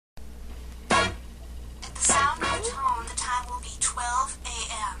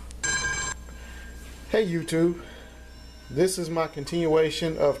Hey YouTube, this is my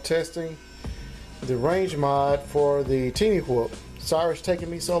continuation of testing the range mod for the Tinywhoop. Sorry it's taking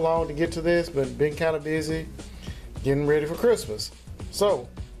me so long to get to this, but been kind of busy getting ready for Christmas. So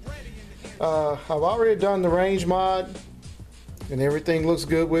I've already done the range mod and everything looks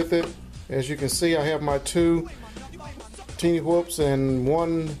good with it. As you can see, I have my two Tinywhoops and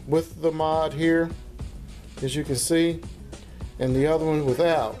one with the mod here, as you can see, and the other one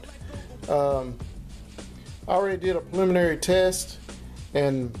without. I already did a preliminary test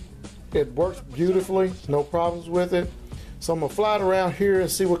and it works beautifully, no problems with it. So I'm gonna fly it around here and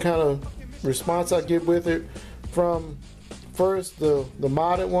see what kind of response I get with it from first the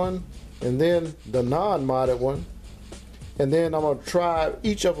modded one and then the non-modded one, and then I'm gonna try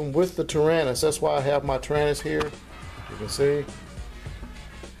each of them with the Tyrannus. That's why I have my Tyrannus here, you can see,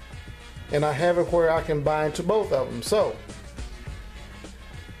 and I have it where I can bind to both of them. So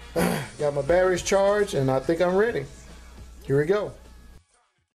got my batteries charged and I think I'm ready. Here we go.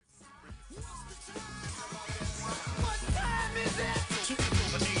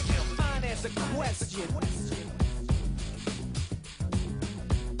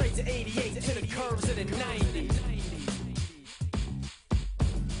 Straight to 88 to the curves of the 90s.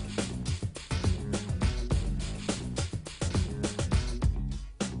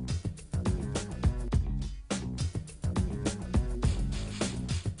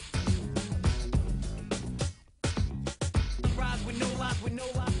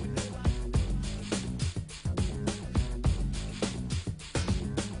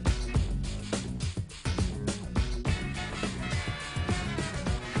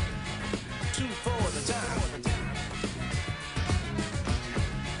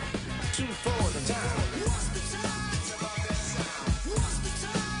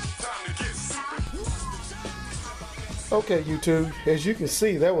 Okay YouTube, as you can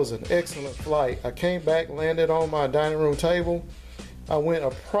see, that was an excellent flight. I came back, landed on my dining room table. I went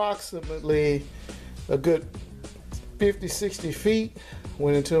approximately a good 50-60 feet,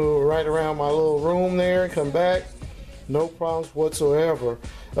 went into right around my little room there, come back, no problems whatsoever,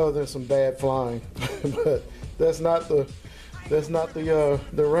 other than some bad flying. But that's not the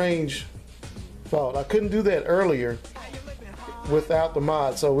range fault. I couldn't do that earlier without the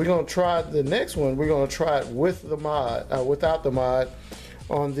mod, so we're going to try the next one. We're going to try it with the mod, without the mod,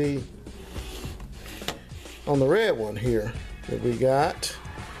 on the red one here that we got.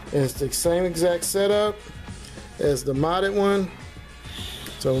 And it's the same exact setup as the modded one,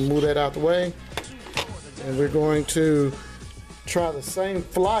 so we'll move that out the way, and we're going to try the same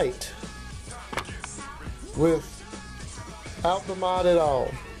flight without the mod at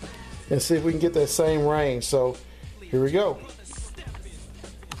all and see if we can get that same range. So here we go.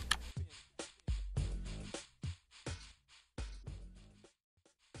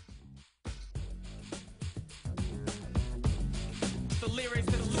 The lyrics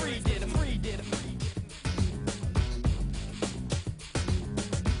that free did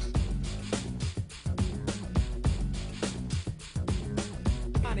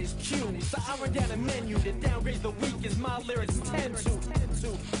on his cue, so I run down a menu that downgrades the weak as my lyrics tend to.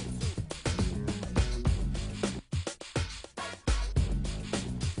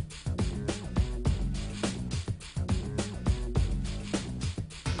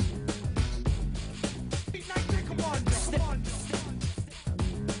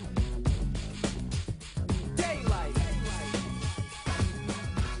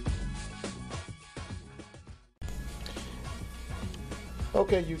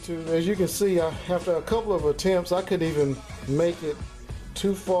 Okay YouTube, as you can see, after a couple of attempts, I couldn't even make it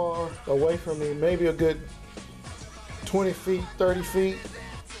too far away from me, maybe a good 20 feet, 30 feet,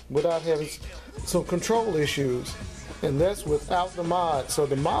 without having some control issues. And that's without the mod. So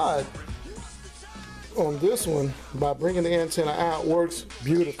the mod on this one, by bringing the antenna out, works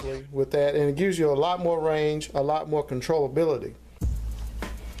beautifully with that, and it gives you a lot more range, a lot more controllability.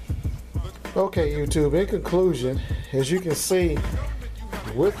 Okay YouTube, in conclusion, as you can see,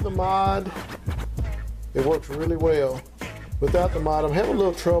 with the mod, it works really well. Without the mod, I'm having a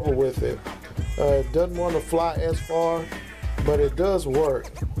little trouble with it. It doesn't want to fly as far, but it does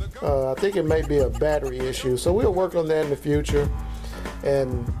work. I think it may be a battery issue, so we'll work on that in the future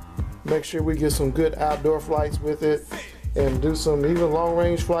and make sure we get some good outdoor flights with it and do some even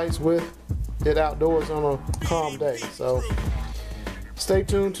long-range flights with it outdoors on a calm day. So stay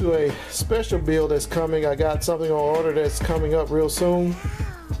tuned to a special build that's coming. I got something on order that's coming up real soon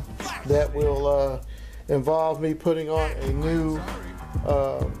that will involve me putting on a new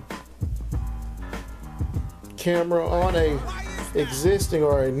camera on a existing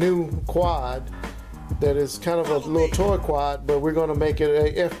or a new quad that is kind of a little toy quad, but we're going to make it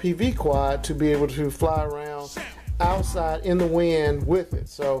a FPV quad to be able to fly around outside in the wind with it.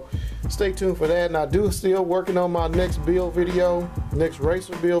 So stay tuned for that. And I do still working on my next build video. Next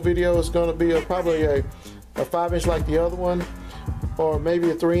racer build video is going to be probably a 5-inch like the other one, or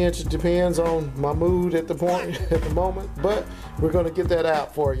maybe a 3-inch. It depends on my mood at the moment, but we're going to get that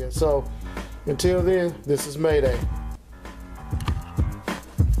out for you. So until then, this is Mayday.